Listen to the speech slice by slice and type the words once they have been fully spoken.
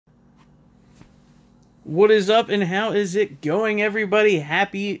What is up and how is it going, everybody?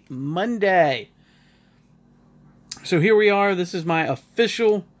 Happy Monday. So here we are. This is my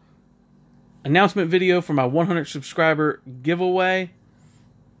official announcement video for my 100 subscriber giveaway.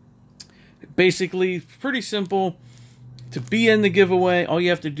 Basically, pretty simple. To be in the giveaway, all you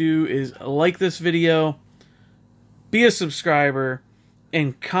have to do is like this video, be a subscriber,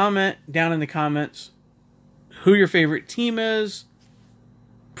 and comment down in the comments who your favorite team is.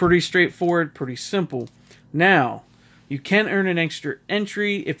 Pretty straightforward, pretty simple. Now, you can earn an extra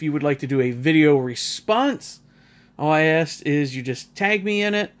entry if you would like to do a video response. All I ask is you just tag me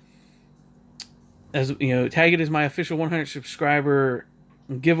in it. As you know, tag it as my official 100 subscriber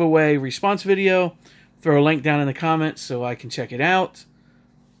giveaway response video. Throw a link down in the comments so I can check it out.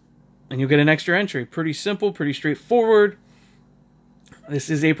 And you'll get an extra entry. Pretty simple, pretty straightforward. This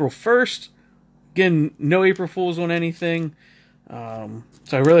is April 1st. Again, no April Fools on anything.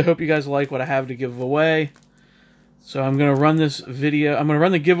 So I really hope you guys like what I have to give away. So I'm going to run this video. I'm going to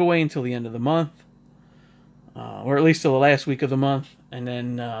run the giveaway until the end of the month. Or at least till the last week of the month. And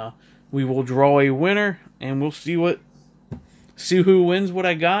then we will draw a winner. And we'll see who wins what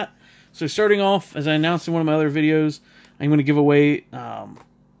I got. So starting off, as I announced in one of my other videos, I'm going to give away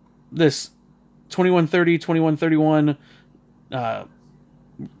this 2130, 2131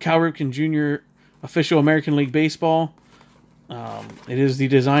 Cal Ripken Jr. official American League Baseball. It is the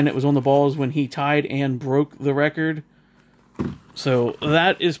design that was on the balls when he tied and broke the record. So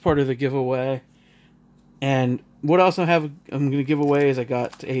that is part of the giveaway. And what else I'm going to give away is I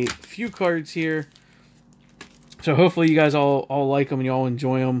got a few cards here. So hopefully you guys all like them and you all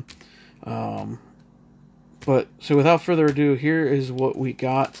enjoy them. So without further ado, here is what we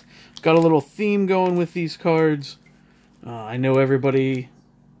got. Got a little theme going with these cards. I know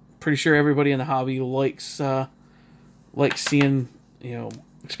pretty sure everybody in the hobby likes seeing,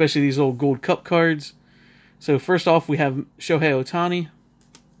 especially these old Gold Cup cards. So first off, we have Shohei Ohtani.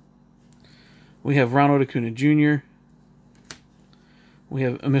 We have Ronald Acuna Jr. We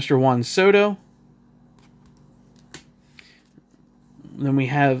have Mr. Juan Soto. Then we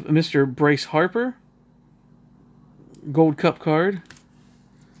have Mr. Bryce Harper. Gold Cup card.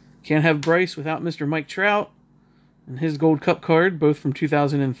 Can't have Bryce without Mr. Mike Trout. And his Gold Cup card, both from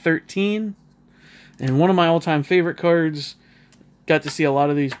 2013. And one of my all-time favorite cards. Got to see a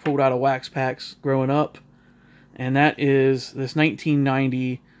lot of these pulled out of wax packs growing up. And that is this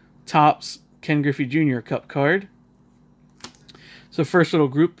 1990 Topps Ken Griffey Jr. Cup card. So first little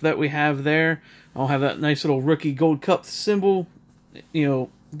group that we have there. I'll have that nice little rookie Gold Cup symbol,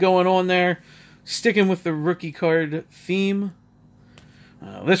 going on there. Sticking with the rookie card theme.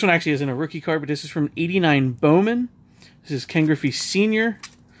 This one actually isn't a rookie card, but this is from '89 Bowman. This is Ken Griffey Sr.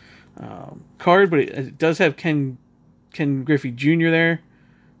 Card, but it does have Ken Griffey Jr. there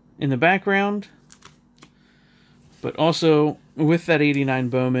in the background. But also, with that '89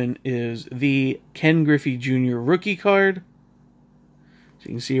 Bowman is the Ken Griffey Jr. rookie card. So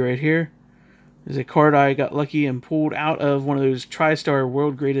you can see right here. There's a card I got lucky and pulled out of one of those TriStar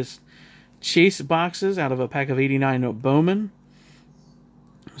World Greatest Chase boxes out of a pack of '89 Bowman.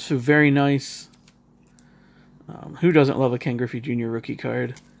 So very nice. Who doesn't love a Ken Griffey Jr. rookie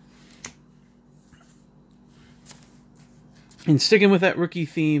card? And sticking with that rookie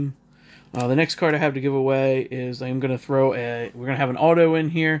theme, the next card I have to give away is we're going to have an auto in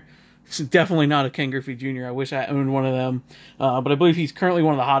here. It's definitely not a Ken Griffey Jr. I wish I owned one of them. But I believe he's currently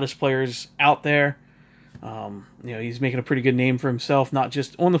one of the hottest players out there. He's making a pretty good name for himself, not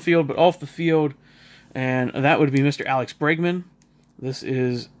just on the field, but off the field. And that would be Mr. Alex Bregman. This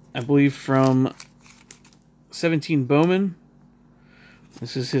is, I believe, from 17 Bowman.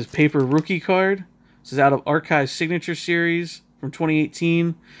 This is his paper rookie card. This is out of Archive Signature Series from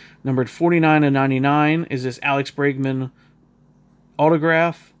 2018. Numbered 49 and 99 is this Alex Bregman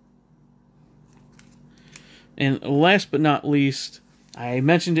autograph. And last but not least, I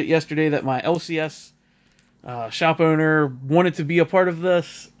mentioned it yesterday that my LCS shop owner wanted to be a part of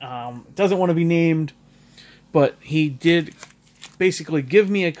this. Doesn't want to be named, but he did basically give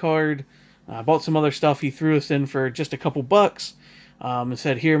me a card. I bought some other stuff. He threw us in for just a couple bucks. And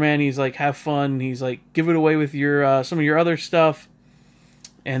said, "Here, man." He's like, "Have fun." He's like, "Give it away with your some of your other stuff."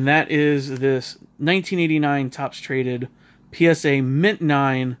 And that is this 1989 Topps Traded PSA Mint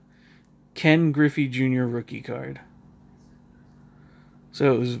 9 Ken Griffey Jr. rookie card.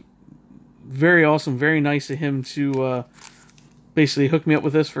 So it was very awesome, very nice of him to basically hook me up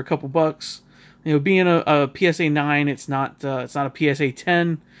with this for a couple bucks. Being a PSA 9, it's not a PSA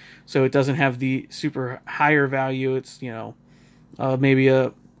 10, so it doesn't have the super higher value. It's maybe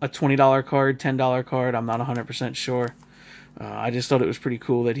a $20 card, $10 card. I'm not 100% sure. I just thought it was pretty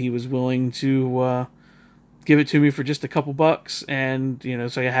cool that he was willing to give it to me for just a couple bucks, and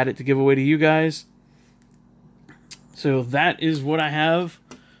so I had it to give away to you guys. So that is what I have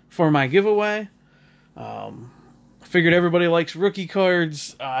for my giveaway. Figured everybody likes rookie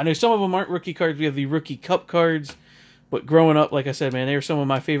cards. I know some of them aren't rookie cards. We have the rookie cup cards, but growing up, like I said, man, they were some of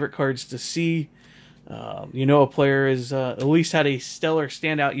my favorite cards to see. A player is at least had a stellar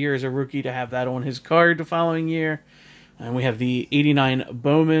standout year as a rookie to have that on his card the following year. And we have the 89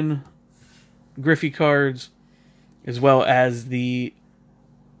 Bowman Griffey cards, as well as the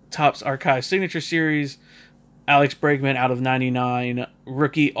Topps Archive Signature Series Alex Bregman out of 99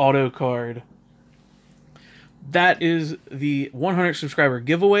 rookie auto card. That is the 100 subscriber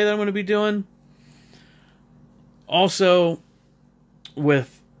giveaway that I'm going to be doing. Also,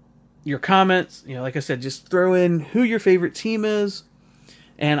 with your comments, like I said, just throw in who your favorite team is.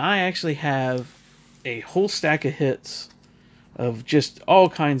 And I actually have a whole stack of hits of just all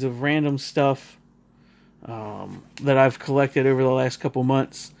kinds of random stuff that I've collected over the last couple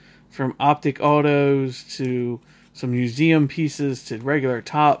months, from optic autos to some museum pieces to regular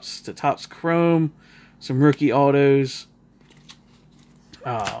Topps to Topps Chrome, some rookie autos.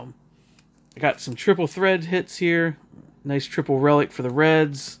 I got some triple thread hits here. Nice triple relic for the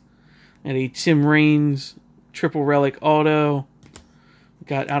Reds. And a Tim Raines triple relic auto.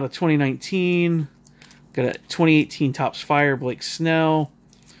 Got out of 2019. Got a 2018 Topps Fire Blake Snell.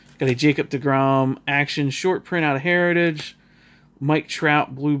 Got a Jacob deGrom action short print out of Heritage. Mike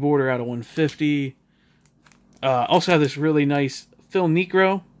Trout blue border out of 150. Also have this really nice Phil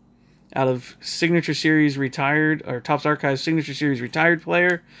Niekro out of Signature Series retired, or Topps Archive Signature Series retired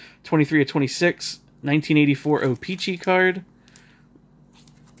player. 23 of 26. 1984 O-Pee-Chee card.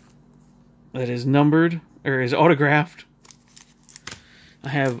 That is numbered, or is autographed. I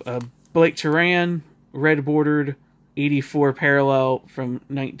have a Blake Turan, red bordered, 84 parallel from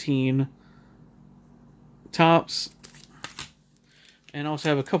 19 Topps. And also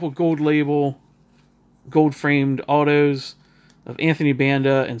have a couple gold label, gold framed autos of Anthony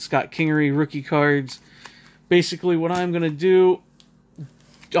Banda and Scott Kingery rookie cards. Basically what I'm going to do,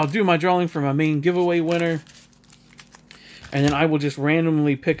 I'll do my drawing for my main giveaway winner. And then I will just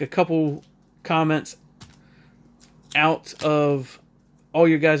randomly pick a couple comments out of all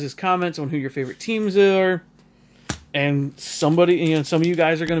your guys' comments on who your favorite teams are, and somebody, some of you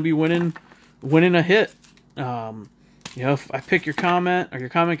guys are going to be winning a hit. If I pick your comment, or your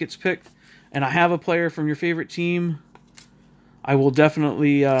comment gets picked, and I have a player from your favorite team, I will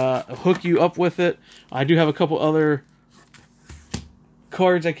definitely hook you up with it. I do have a couple other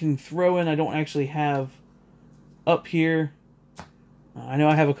cards I can throw in. I don't actually have up here. I know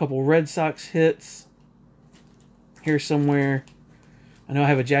I have a couple Red Sox hits here somewhere. I know I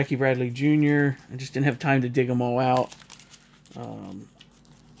have a Jackie Bradley Jr. I just didn't have time to dig them all out.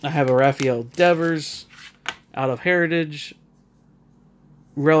 I have a Rafael Devers out of Heritage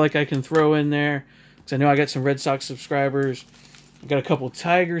relic I can throw in there, because I know I got some Red Sox subscribers. I got a couple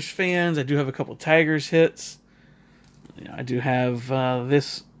Tigers fans. I do have a couple Tigers hits. I do have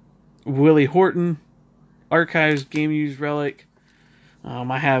this Willie Horton Archives Game Used relic.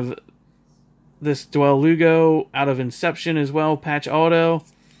 I have this Dwell Lugo out of Inception as well, patch auto.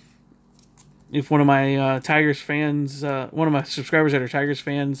 If one of my Tigers fans, one of my subscribers that are Tigers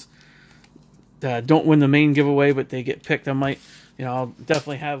fans, don't win the main giveaway, but they get picked, I might, I'll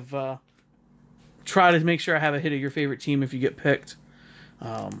definitely have, try to make sure I have a hit of your favorite team if you get picked.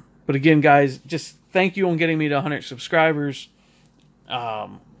 But again, guys, just thank you on getting me to 100 subscribers.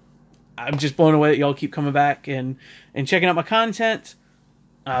 I'm just blown away that y'all keep coming back and checking out my content.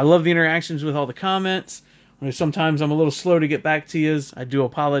 I love the interactions with all the comments. Sometimes I'm a little slow to get back to you. I do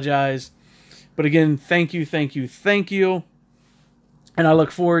apologize. But again, thank you, thank you, thank you. And I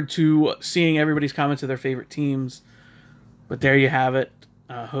look forward to seeing everybody's comments of their favorite teams. But there you have it.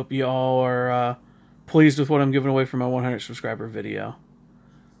 I hope you all are pleased with what I'm giving away for my 100 subscriber video.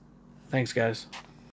 Thanks, guys.